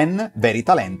than very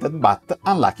talented but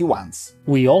unlucky ones.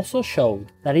 We also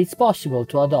showed that it's possible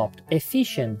to adopt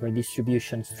efficient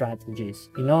redistribution strategies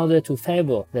in order to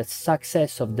favor the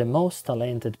success of the most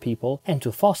talented people and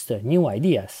to foster new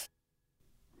ideas.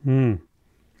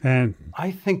 And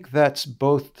I think that's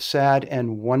both sad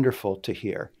and wonderful to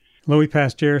hear. Louis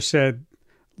Pasteur said,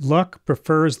 luck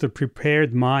prefers the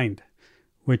prepared mind,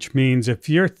 which means if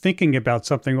you're thinking about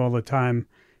something all the time,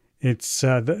 it's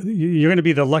you're going to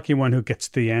be the lucky one who gets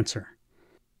the answer.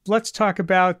 Let's talk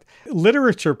about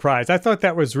Literature Prize. I thought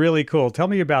that was really cool. Tell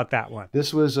me about that one.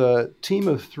 This was a team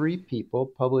of 3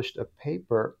 people published a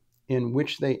paper in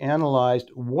which they analyzed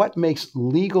what makes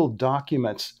legal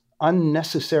documents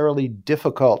unnecessarily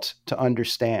difficult to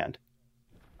understand.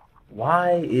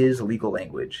 Why is legal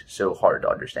language so hard to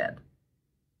understand?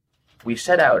 We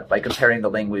set out by comparing the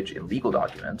language in legal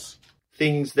documents,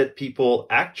 things that people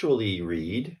actually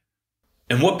read,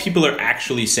 and what people are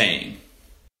actually saying.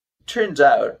 Turns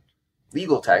out,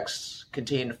 legal texts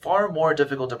contain far more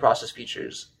difficult to process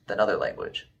features than other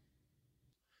language.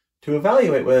 To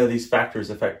evaluate whether these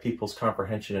factors affect people's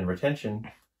comprehension and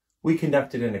retention, we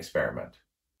conducted an experiment.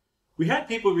 We had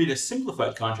people read a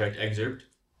simplified contract excerpt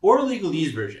or a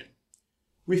legalese version.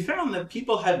 We found that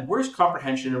people had worse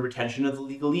comprehension and retention of the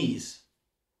legalese.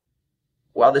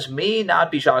 While this may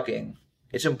not be shocking,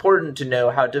 it's important to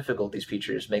know how difficult these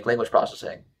features make language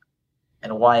processing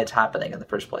and why it's happening in the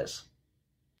first place.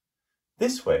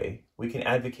 This way, we can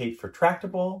advocate for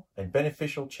tractable and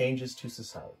beneficial changes to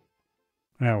society.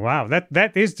 Oh, wow.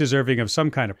 That is deserving of some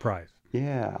kind of prize.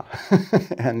 Yeah,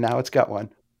 and now it's got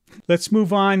one. Let's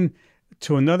move on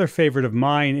to another favorite of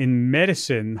mine in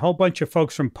medicine. A whole bunch of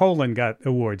folks from Poland got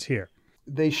awards here.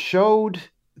 They showed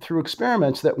through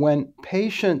experiments that when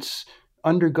patients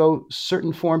undergo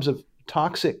certain forms of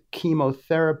toxic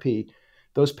chemotherapy,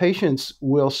 those patients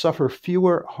will suffer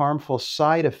fewer harmful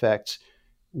side effects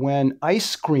when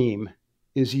ice cream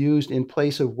is used in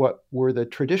place of what were the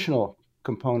traditional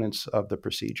components of the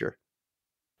procedure.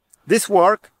 This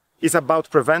work is about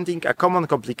preventing a common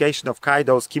complication of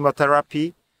high-dose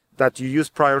chemotherapy that you use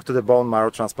prior to the bone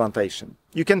marrow transplantation.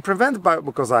 You can prevent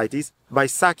mucositis by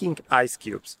sucking ice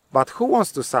cubes. But who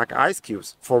wants to suck ice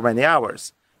cubes for many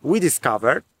hours? We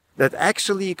discovered that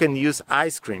actually you can use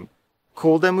ice cream,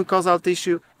 cool the mucosal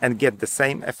tissue, and get the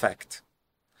same effect.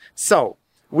 So,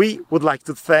 we would like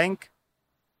to thank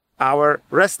our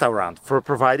restaurant for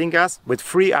providing us with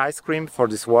free ice cream for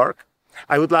this work.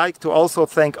 I would like to also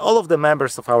thank all of the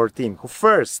members of our team who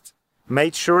first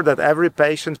made sure that every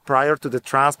patient prior to the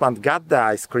transplant got the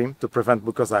ice cream to prevent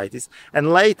mucositis,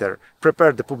 and later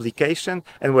prepared the publication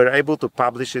and were able to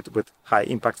publish it with high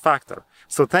impact factor.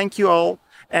 So thank you all,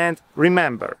 and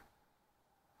remember,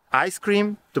 ice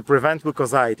cream to prevent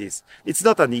mucositis. It's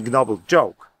not an Ignobel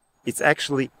joke. It's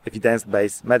actually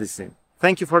evidence-based medicine.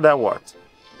 Thank you for the award.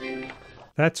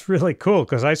 That's really cool,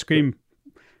 because ice cream,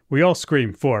 we all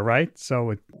scream for, right?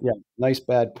 So yeah, nice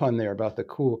bad pun there about the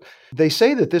cool. They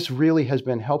say that this really has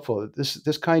been helpful.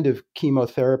 This kind of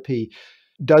chemotherapy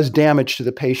does damage to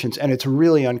the patients, and it's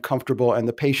really uncomfortable, and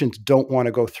the patients don't want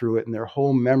to go through it, and their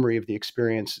whole memory of the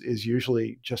experience is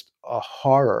usually just a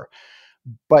horror.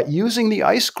 But using the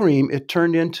ice cream, it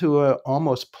turned into an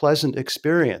almost pleasant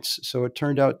experience. So it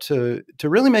turned out to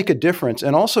really make a difference,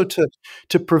 and also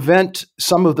to prevent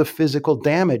some of the physical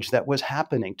damage that was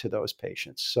happening to those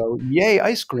patients. So yay,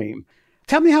 ice cream.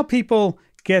 Tell me how people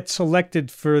get selected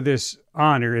for this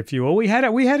honor, if you will. We had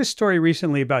a story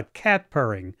recently about cat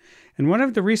purring, and one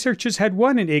of the researchers had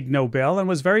won an Ig Nobel and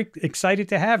was very excited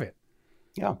to have it.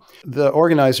 Yeah. The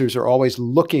organizers are always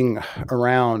looking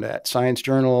around at science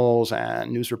journals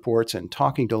and news reports and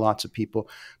talking to lots of people.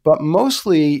 But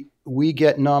mostly we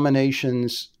get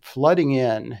nominations flooding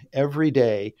in every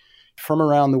day from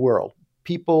around the world.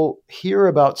 People hear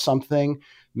about something.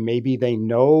 Maybe they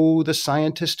know the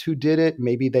scientist who did it.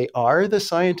 Maybe they are the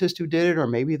scientist who did it, or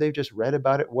maybe they've just read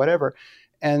about it, whatever.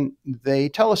 and they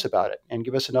tell us about it and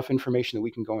give us enough information that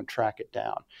we can go and track it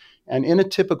down. And in a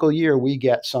typical year, we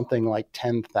get something like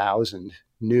 10,000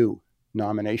 new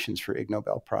nominations for Ig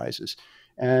Nobel Prizes.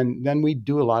 And then we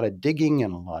do a lot of digging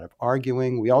and a lot of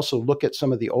arguing. We also look at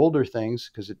some of the older things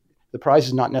because the prize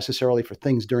is not necessarily for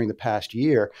things during the past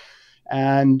year.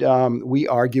 And we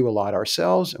argue a lot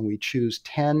ourselves, and we choose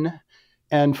 10.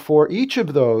 And for each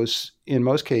of those, in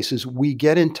most cases, we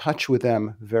get in touch with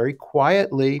them very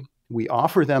quietly. We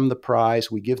offer them the prize.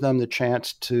 We give them the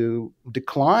chance to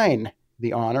decline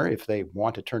the honor if they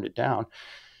want to turn it down.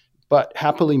 But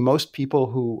happily, most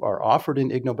people who are offered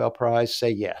an Ig Nobel Prize say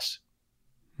yes.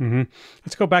 Mm-hmm.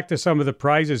 Let's go back to some of the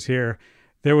prizes here.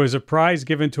 There was a prize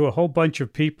given to a whole bunch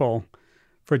of people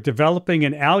for developing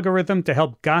an algorithm to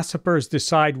help gossipers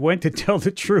decide when to tell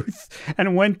the truth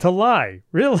and when to lie.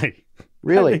 Really?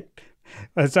 Really?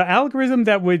 It's an algorithm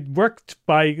that would work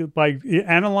by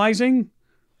analyzing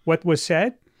what was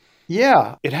said?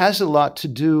 Yeah, it has a lot to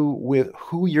do with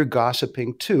who you're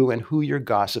gossiping to and who you're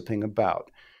gossiping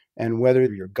about, and whether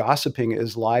your gossiping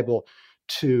is liable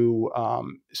to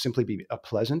simply be a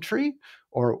pleasantry,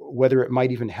 or whether it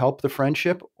might even help the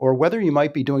friendship, or whether you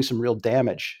might be doing some real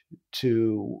damage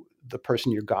to the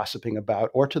person you're gossiping about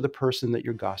or to the person that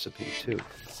you're gossiping to.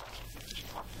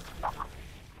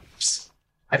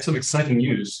 I have some exciting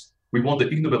news. We won the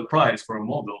Ig Nobel Prize for a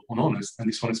model on honest and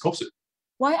dishonest gossip.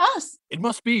 Why us? It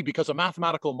must be because a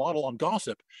mathematical model on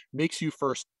gossip makes you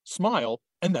first smile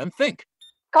and then think.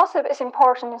 Gossip is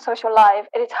important in social life.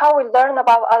 It is how we learn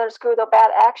about others' good or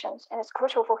bad actions, and it's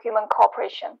crucial for human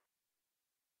cooperation.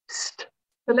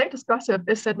 The latest gossip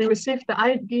is that we received the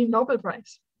Ig Nobel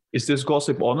Prize. Is this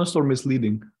gossip honest or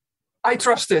misleading? I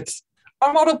trust it.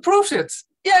 Our model proves it.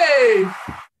 Yay!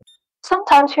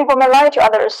 Sometimes people may lie to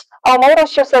others. Our model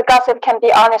shows that gossip can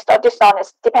be honest or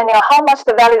dishonest, depending on how much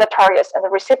the valedictorians and the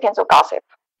recipients of gossip.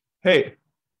 Hey,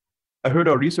 I heard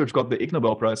our research got the Ig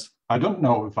Nobel Prize. I don't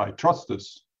know if I trust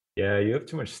this. Yeah, you have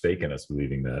too much stake in us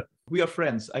believing that. We are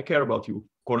friends. I care about you.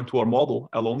 According to our model,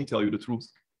 I'll only tell you the truth.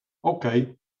 Okay,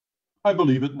 I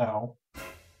believe it now.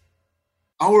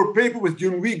 Our paper with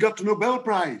Junhui got the Nobel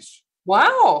Prize.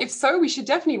 Wow. If so, we should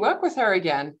definitely work with her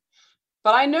again.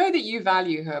 But I know that you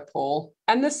value her, Paul,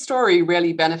 and this story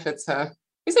really benefits her.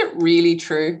 Is it really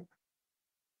true?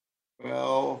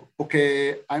 Well,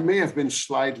 okay, I may have been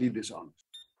slightly dishonest.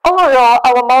 Overall,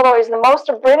 our model is the most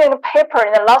brilliant paper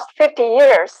in the last 50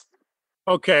 years.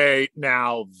 Okay,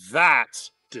 now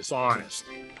that's dishonest.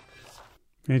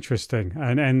 Interesting.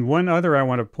 And one other I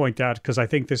want to point out, because I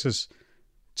think this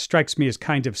strikes me as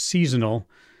kind of seasonal,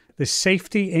 the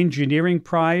Safety Engineering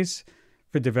Prize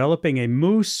for developing a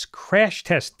moose crash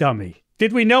test dummy.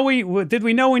 Did we know we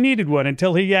needed one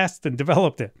until he asked and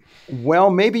developed it? Well,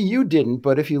 maybe you didn't,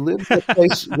 but if you live in a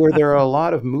place where there are a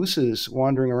lot of mooses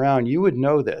wandering around, you would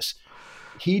know this.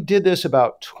 He did this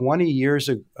about 20 years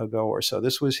ago or so.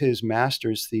 This was his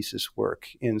master's thesis work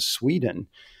in Sweden.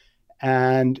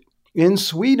 And in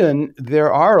Sweden,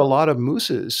 there are a lot of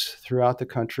mooses throughout the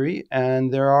country,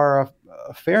 and there are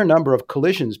a fair number of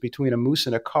collisions between a moose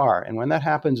and a car. And when that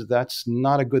happens, that's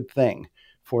not a good thing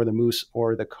for the moose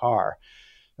or the car.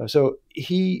 So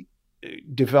he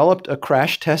developed a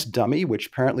crash test dummy, which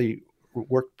apparently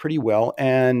worked pretty well.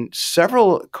 And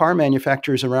several car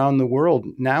manufacturers around the world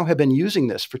now have been using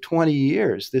this for 20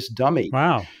 years, this dummy.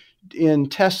 Wow. In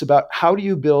tests about how do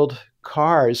you build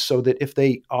cars so that if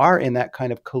they are in that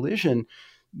kind of collision,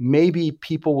 maybe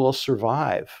people will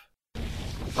survive.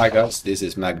 Hi guys, this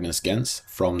is Magnus Gens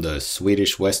from the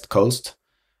Swedish West Coast,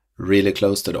 really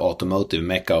close to the automotive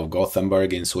mecca of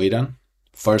Gothenburg in Sweden.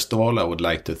 First of all, I would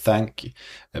like to thank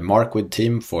Mark with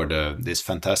team for this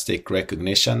fantastic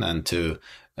recognition, and to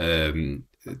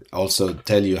also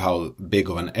tell you how big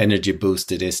of an energy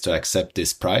boost it is to accept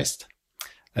this prize.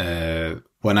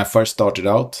 When I first started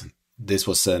out, this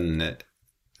was a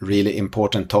really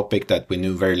important topic that we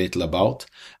knew very little about.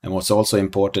 And what's also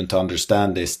important to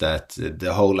understand is that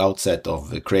the whole outset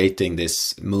of creating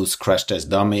this moose crash test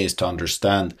dummy is to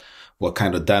understand what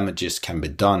kind of damages can be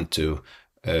done to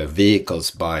vehicles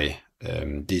by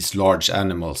these large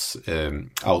animals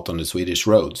out on the Swedish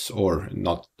roads, or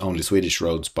not only Swedish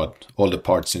roads, but all the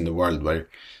parts in the world where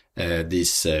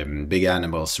these big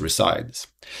animals reside.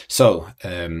 So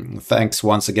thanks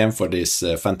once again for this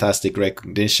fantastic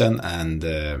recognition, and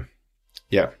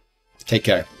take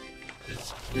care.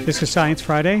 This is Science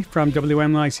Friday from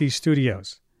WNYC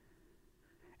Studios.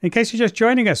 In case you're just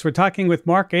joining us, we're talking with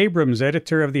Mark Abrams,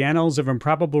 editor of the Annals of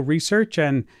Improbable Research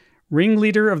and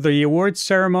ringleader of the awards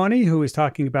ceremony, who is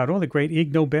talking about all the great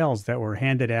Ig Nobels that were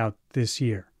handed out this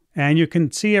year. And you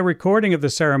can see a recording of the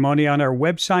ceremony on our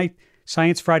website,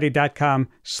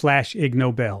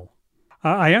 sciencefriday.com/Ignobel.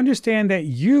 I understand that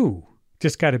you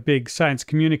just got a big science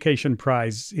communication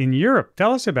prize in Europe.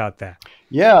 Tell us about that.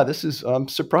 Yeah, this is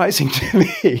surprising to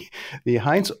me. The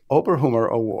Heinz Oberhummer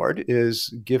Award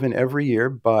is given every year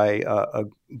by a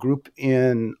group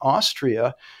in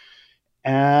Austria,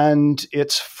 and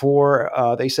it's for,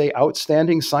 they say,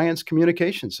 outstanding science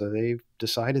communication. So they've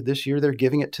decided this year they're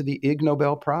giving it to the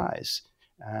Ignobel Prize.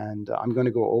 And I'm going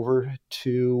to go over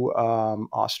to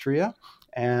Austria,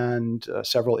 and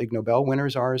several Ignobel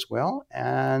winners are as well.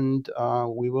 And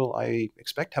we will, I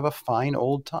expect, have a fine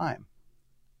old time.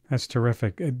 That's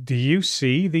terrific. Do you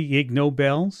see the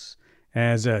Ignobels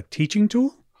as a teaching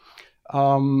tool?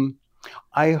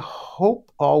 I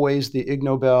hope always the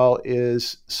Ignobel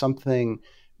is something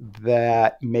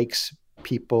that makes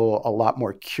people a lot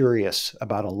more curious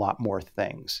about a lot more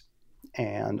things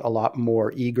and a lot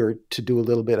more eager to do a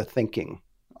little bit of thinking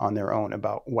on their own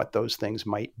about what those things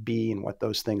might be and what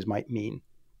those things might mean.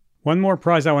 One more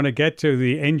prize I want to get to,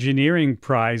 the engineering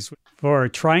prize for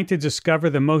trying to discover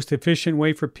the most efficient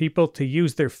way for people to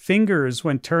use their fingers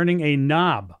when turning a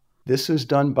knob. This is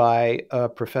done by a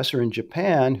professor in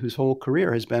Japan whose whole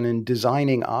career has been in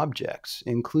designing objects,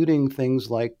 including things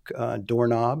like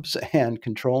doorknobs and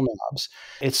control knobs.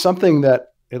 It's something that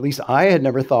at least I had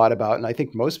never thought about, and I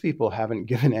think most people haven't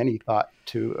given any thought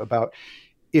to, about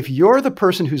if you're the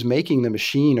person who's making the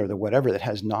machine or the whatever that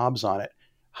has knobs on it,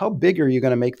 how big are you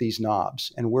going to make these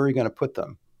knobs and where are you going to put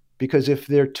them? Because if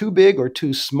they're too big or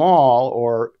too small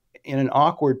or in an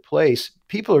awkward place,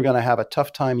 people are going to have a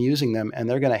tough time using them and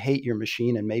they're going to hate your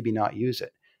machine and maybe not use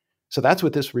it. So that's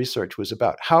what this research was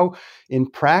about. How in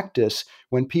practice,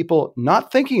 when people not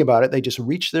thinking about it, they just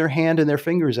reach their hand and their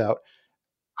fingers out,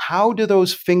 how do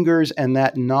those fingers and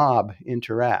that knob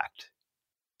interact?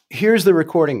 Here's the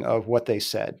recording of what they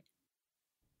said.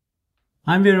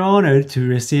 I'm very honored to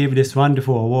receive this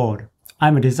wonderful award.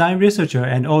 I'm a design researcher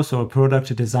and also a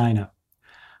product designer.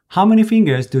 How many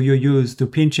fingers do you use to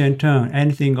pinch and turn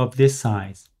anything of this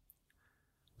size?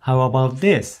 How about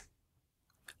this?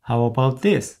 How about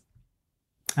this?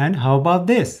 And how about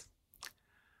this?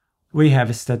 We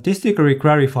have statistically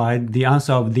clarified the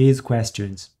answer of these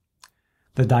questions.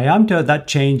 The diameter that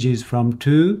changes from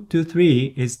 2 to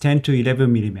 3 is 10 to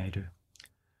 11 millimeter.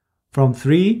 From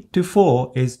 3 to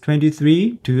 4 is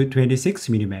 23 to 26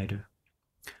 millimeter.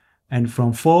 And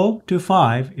from 4 to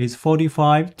 5 is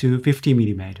 45 to 50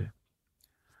 millimeter.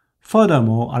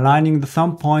 Furthermore, aligning the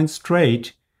thumb point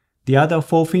straight, the other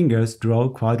 4 fingers draw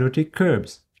quadratic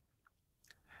curves.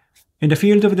 In the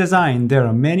field of design, there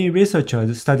are many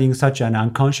researchers studying such an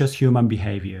unconscious human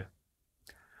behavior.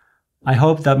 I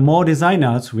hope that more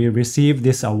designers will receive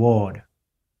this award.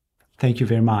 Thank you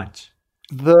very much.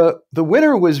 The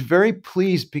winner was very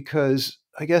pleased because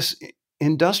I guess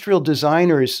industrial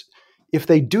designers, if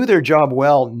they do their job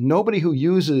well, nobody who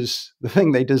uses the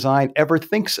thing they design ever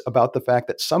thinks about the fact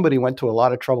that somebody went to a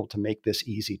lot of trouble to make this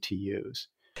easy to use.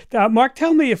 Mark,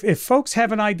 tell me, if folks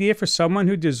have an idea for someone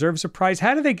who deserves a prize,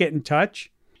 how do they get in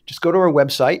touch? Just go to our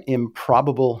website,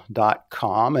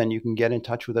 improbable.com, and you can get in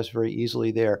touch with us very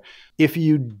easily there. If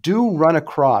you do run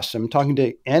across, I'm talking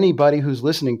to anybody who's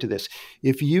listening to this,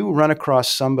 if you run across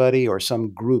somebody or some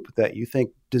group that you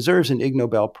think deserves an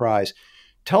Ignobel Prize,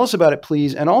 tell us about it,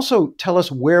 please, and also tell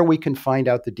us where we can find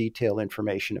out the detailed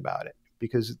information about it,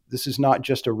 because this is not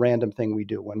just a random thing we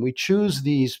do. When we choose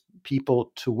these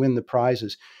people to win the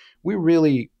prizes, we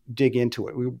really dig into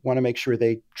it. We want to make sure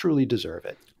they truly deserve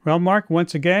it. Well, Mark,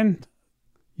 once again,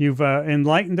 you've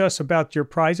enlightened us about your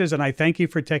prizes, and I thank you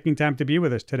for taking time to be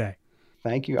with us today.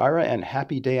 Thank you, Ira, and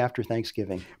happy day after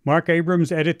Thanksgiving. Mark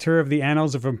Abrams, editor of the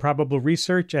Annals of Improbable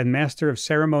Research and master of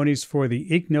ceremonies for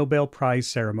the Ig Nobel Prize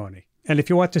ceremony. And if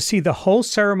you want to see the whole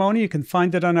ceremony, you can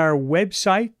find it on our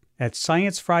website at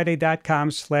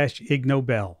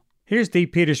sciencefriday.com/Ignobel. Here's Dee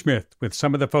Petersmith with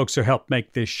some of the folks who helped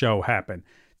make this show happen.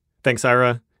 Thanks,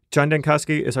 Ira. John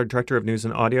Dankowski is our Director of News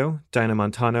and Audio. Diana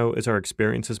Montano is our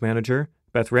Experiences Manager.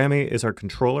 Beth Ramy is our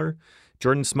Controller.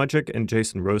 Jordan Smudgick and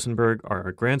Jason Rosenberg are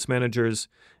our Grants Managers.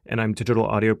 And I'm Digital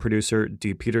Audio Producer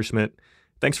Dee Petersmith.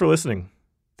 Thanks for listening.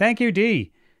 Thank you,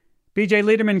 Dee. BJ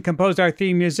Liederman composed our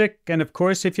theme music. And of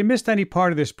course, if you missed any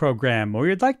part of this program or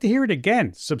you'd like to hear it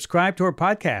again, subscribe to our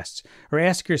podcasts or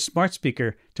ask your smart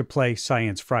speaker to play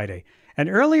Science Friday. And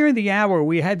earlier in the hour,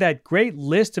 we had that great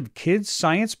list of kids'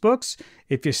 science books.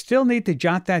 If you still need to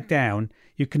jot that down,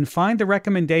 you can find the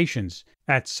recommendations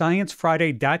at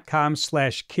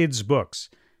sciencefriday.com/kidsbooks.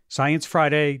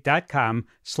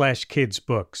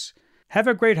 sciencefriday.com/kidsbooks. Have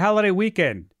a great holiday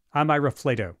weekend. I'm Ira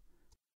Flato.